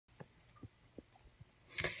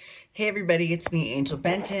Hey everybody, it's me, Angel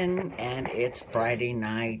Benton, and it's Friday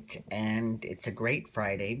night, and it's a great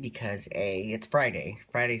Friday because it's Friday.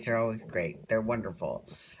 Fridays are always great. They're wonderful.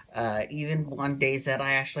 Even on days that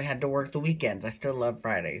I actually had to work the weekends, I still love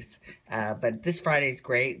Fridays. But this Friday's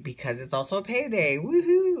great because it's also a payday.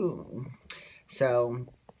 Woohoo! So,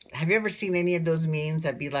 have you ever seen any of those memes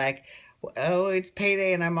that be like, oh, it's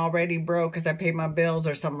payday and I'm already broke because I paid my bills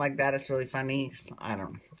or something like that? It's really funny. I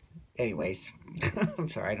don't know. Anyways, I'm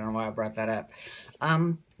sorry, I don't know why I brought that up.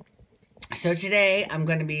 So today I'm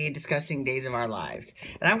going to be discussing days of our lives.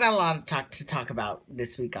 And I've got a lot to talk about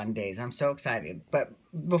this week on days. I'm so excited. But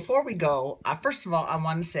before we go, first of all, I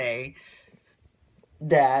want to say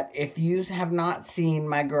that if you have not seen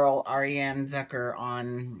my girl Ariane Zucker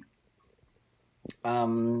on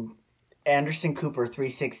Anderson Cooper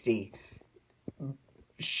 360,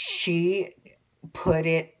 she put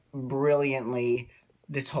it brilliantly.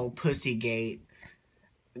 This whole Pussygate,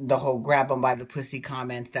 the whole grab them by the pussy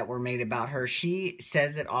comments that were made about her. She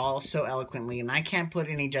says it all so eloquently, and I can't put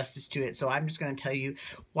any justice to it, so I'm just going to tell you,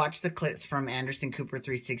 watch the clips from Anderson Cooper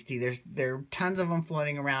 360. There are tons of them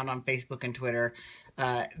floating around on Facebook and Twitter.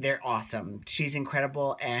 They're awesome. She's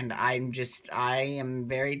incredible, and I am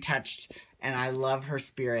very touched, and I love her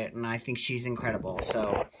spirit, and I think she's incredible.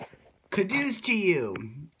 So, kudos to you.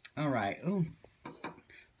 All right. Ooh.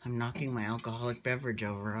 I'm knocking my alcoholic beverage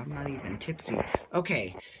over. I'm not even tipsy.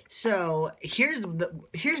 Okay, so here's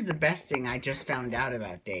the best thing I just found out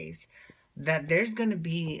about days. That there's going to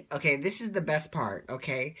be, okay, this is the best part,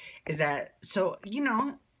 okay, is that, so, you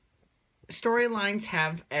know, storylines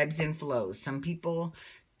have ebbs and flows. Some people,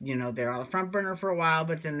 you know, they're on the front burner for a while,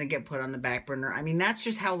 but then they get put on the back burner. I mean, that's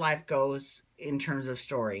just how life goes in terms of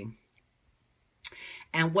story.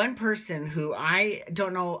 And one person who I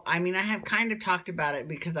don't know, I mean, I have kind of talked about it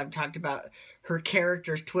because I've talked about her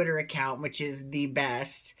character's Twitter account, which is the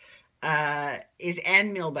best, is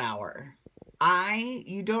Ann Milbauer.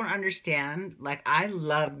 You don't understand, like, I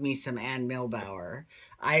love me some Ann Milbauer.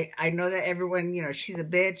 I know that everyone, you know, she's a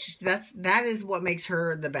bitch. That is what makes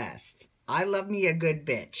her the best. I love me a good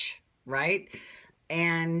bitch, right?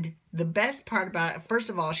 And the best part about it, first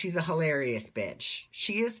of all, she's a hilarious bitch.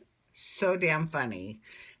 She is so damn funny.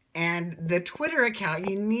 And the Twitter account,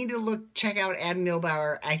 you need to check out Ann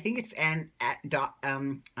Milbauer. I think it's at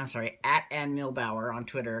Ann Milbauer on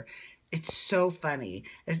Twitter. It's so funny.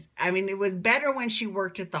 I mean, it was better when she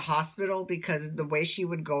worked at the hospital because the way she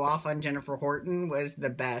would go off on Jennifer Horton was the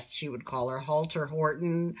best. She would call her Halter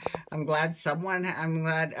Horton. I'm glad she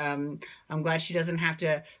doesn't have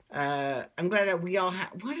to, I'm glad that we all have,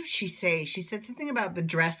 what did she say? She said something about the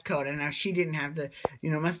dress code and how she didn't have to,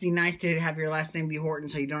 you know, it must be nice to have your last name be Horton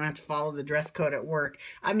so you don't have to follow the dress code at work.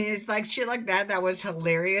 I mean, it's like shit like that. That was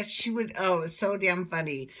hilarious. It was so damn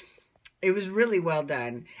funny. It was really well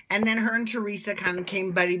done. And then her and Teresa kind of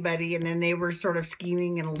came buddy-buddy, and then they were sort of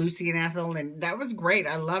scheming, and Lucy and Ethel, and that was great.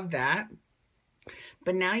 I love that.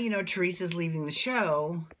 But now, you know, Teresa's leaving the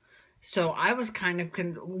show, so I was kind of,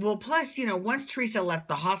 well, plus, you know, once Teresa left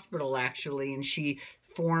the hospital, actually, and she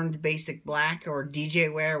formed Basic Black or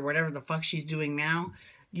DJ Wear or whatever the fuck she's doing now,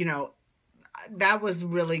 you know, that was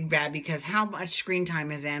really bad because how much screen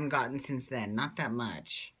time has Anne gotten since then? Not that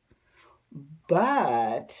much.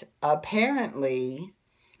 But apparently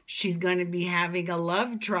she's going to be having a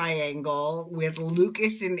love triangle with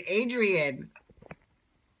Lucas and Adrian.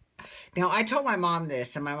 Now, I told my mom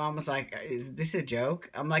this, and my mom was like, is this a joke?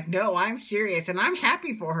 I'm like, no, I'm serious, and I'm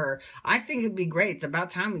happy for her. I think it'd be great. It's about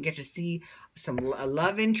time we get to see a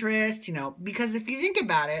love interest, you know, because if you think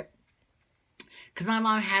about it, because my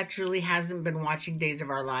mom actually hasn't been watching Days of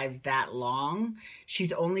Our Lives that long.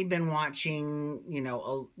 She's only been watching,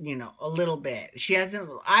 a little bit. She hasn't,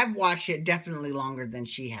 I've watched it definitely longer than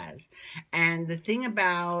she has. And the thing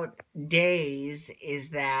about Days is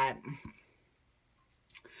that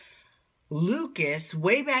Lucas,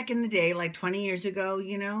 way back in the day, like 20 years ago,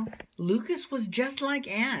 you know, Lucas was just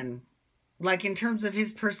like Anne. Like, in terms of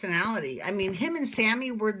his personality. I mean, him and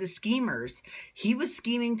Sammy were the schemers. He was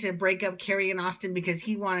scheming to break up Carrie and Austin because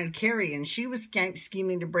he wanted Carrie. And she was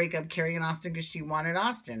scheming to break up Carrie and Austin because she wanted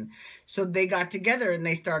Austin. So they got together and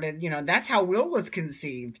they started, you know, that's how Will was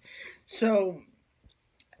conceived. So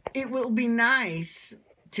it will be nice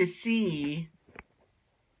to see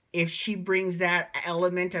if she brings that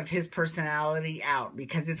element of his personality out.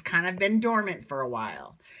 Because it's kind of been dormant for a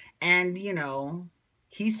while. And, you know,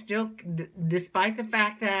 he's still, despite the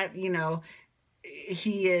fact that, you know,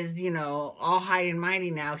 he is, you know, all high and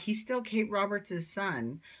mighty now, he's still Kate Roberts'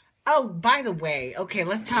 son. Oh, by the way, okay,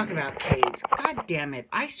 let's talk about Kate. God damn it.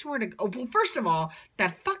 I swear to, oh, well, first of all,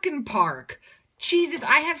 that fucking park Jesus,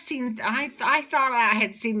 I thought I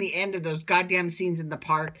had seen the end of those goddamn scenes in the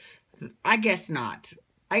park. I guess not.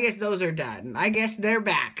 I guess those are done. I guess they're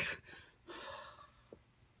back.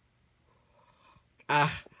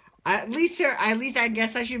 At least I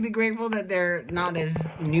guess I should be grateful that they're not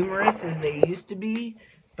as numerous as they used to be.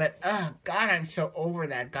 But, oh, God, I'm so over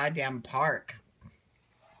that goddamn park.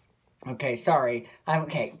 Okay, sorry.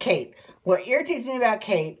 Okay, Kate. What irritates me about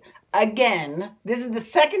Kate, again, this is the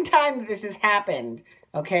second time that this has happened,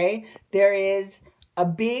 okay? There is a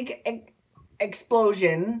big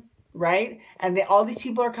explosion, right? And all these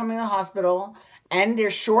people are coming to the hospital, and they're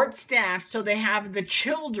short-staffed, so they have the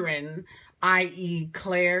children, i.e.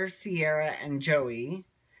 Claire, Sierra, and Joey,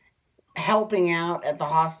 helping out at the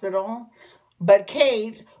hospital. But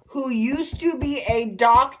Kate, who used to be a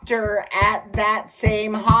doctor at that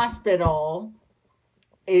same hospital,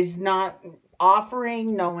 is not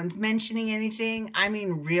offering. No one's mentioning anything. I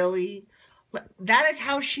mean, really? That is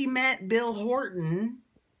how she met Bill Horton,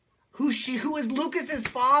 who was Lucas's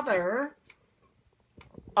father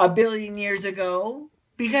a billion years ago,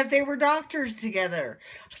 because they were doctors together.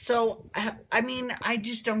 So, I mean, I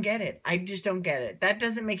just don't get it. I just don't get it. That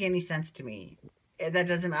doesn't make any sense to me. That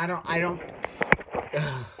doesn't, I don't,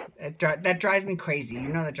 that drives me crazy. You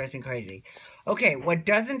know that drives me crazy. Okay, what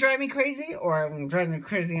doesn't drive me crazy, or drives me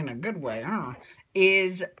crazy in a good way,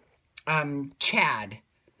 is Chad.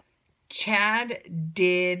 Chad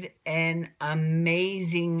did an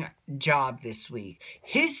amazing job this week.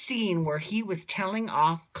 His scene where he was telling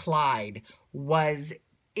off Clyde was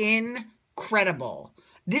incredible.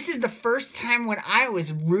 This is the first time when I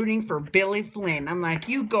was rooting for Billy Flynn. I'm like,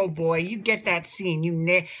 you go, boy. You get that scene.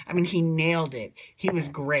 I mean, he nailed it. He was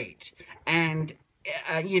great. And,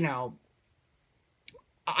 you know,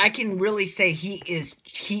 I can really say he is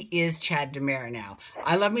Chad DiMera now.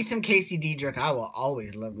 I love me some Casey Diedrich. I will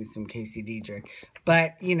always love me some Casey Diedrich.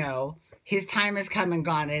 But, you know, his time has come and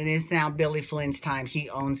gone, and it is now Billy Flynn's time. He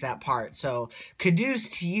owns that part. So, kudos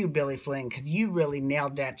to you, Billy Flynn, because you really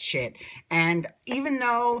nailed that shit. And even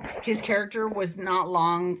though his character was not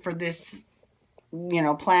long for this, you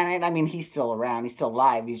know, planet, I mean, he's still around. He's still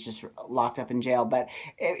alive. He's just locked up in jail. But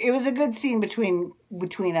it was a good scene between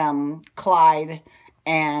Clyde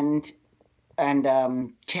and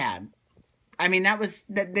Chad. I mean, that was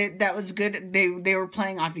good. They were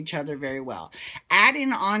playing off each other very well. Add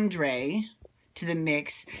in Andre to the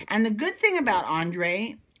mix, and the good thing about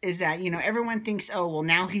Andre is that, you know, everyone thinks, oh well,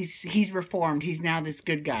 now he's reformed. He's now this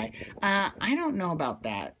good guy. I don't know about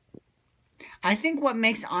that. I think what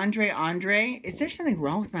makes Andre, is there something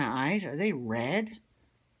wrong with my eyes? Are they red?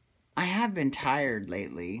 I have been tired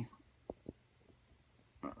lately.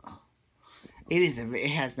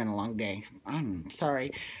 It has been a long day. I'm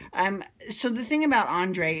sorry. So the thing about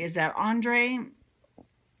Andre is that Andre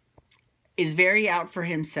is very out for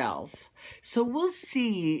himself. So we'll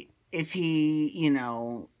see if he, you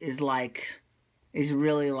know, is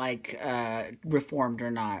really reformed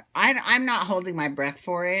or not. I'm not holding my breath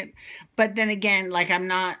for it. But then again, like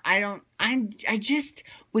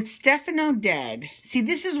with Stefano dead, see,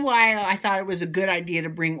 this is why I thought it was a good idea to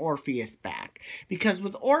bring Orpheus back. Because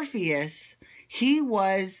with Orpheus, he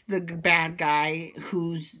was the bad guy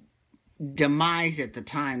whose demise at the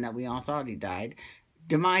time that we all thought he died,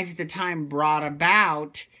 demise at the time brought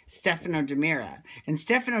about Stefano DiMera. And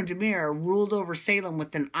Stefano DiMera ruled over Salem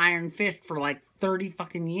with an iron fist for like 30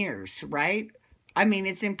 fucking years, right? I mean,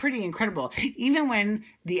 it's pretty incredible. Even when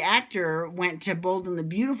the actor went to Bold and the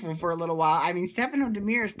Beautiful for a little while, I mean, Stefano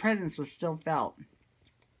DiMera's presence was still felt.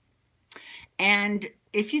 And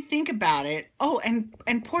if you think about it, oh,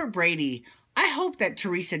 and poor Brady, I hope that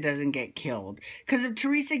Teresa doesn't get killed. Because if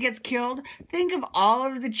Teresa gets killed, think of all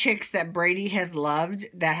of the chicks that Brady has loved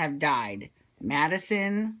that have died.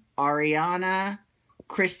 Madison, Ariana,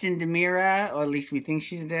 Kristen DiMera, or at least we think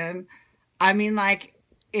she's dead. I mean, like,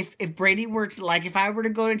 if Brady were to, like, if I were to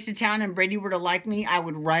go into town and Brady were to like me, I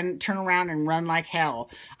would turn around and run like hell.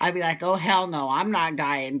 I'd be like, oh, hell no, I'm not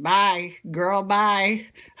dying. Bye, girl, bye.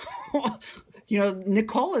 You know,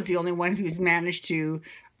 Nicole is the only one who's managed to...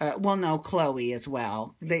 well, no, Chloe as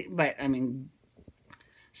well. But I mean,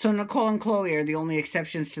 so Nicole and Chloe are the only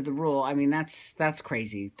exceptions to the rule. I mean, that's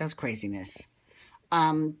crazy. That's craziness.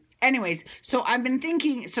 Anyways, so I've been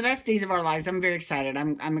thinking. So that's Days of Our Lives. I'm very excited.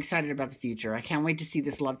 I'm excited about the future. I can't wait to see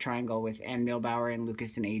this love triangle with Anne Milbauer and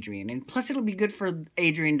Lucas and Adrian. And plus, it'll be good for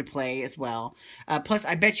Adrian to play as well. Plus,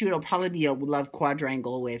 I bet you it'll probably be a love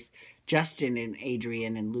quadrangle with Justin and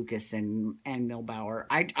Adrian and Lucas and Milbauer.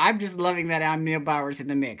 I'm just loving that Anne Milbauer's in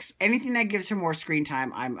the mix. Anything that gives her more screen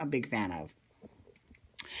time, I'm a big fan of.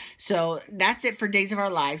 So that's it for Days of Our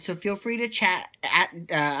Lives. So feel free to chat at,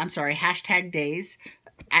 hashtag days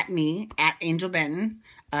at me, at Angel Benton.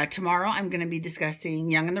 Tomorrow I'm going to be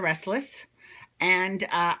discussing Young and the Restless. And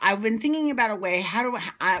I've been thinking about a way,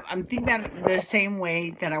 I'm thinking about the same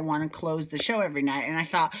way that I want to close the show every night. And I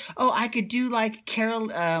thought, oh, I could do like Carol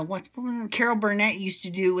Burnett used to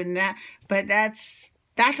do in that, but that's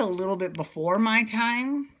a little bit before my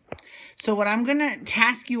time. So what I'm going to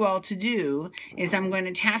task you all to do is I'm going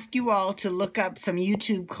to task you all to look up some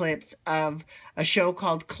YouTube clips of a show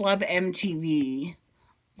called Club MTV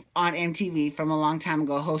on MTV from a long time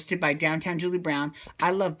ago, hosted by Downtown Julie Brown.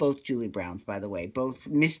 I love both Julie Browns, by the way, both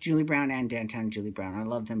Miss Julie Brown and Downtown Julie Brown. I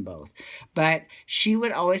love them both. But she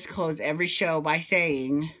would always close every show by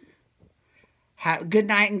saying, good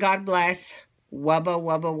night and God bless, wubba,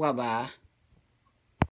 wubba, wubba.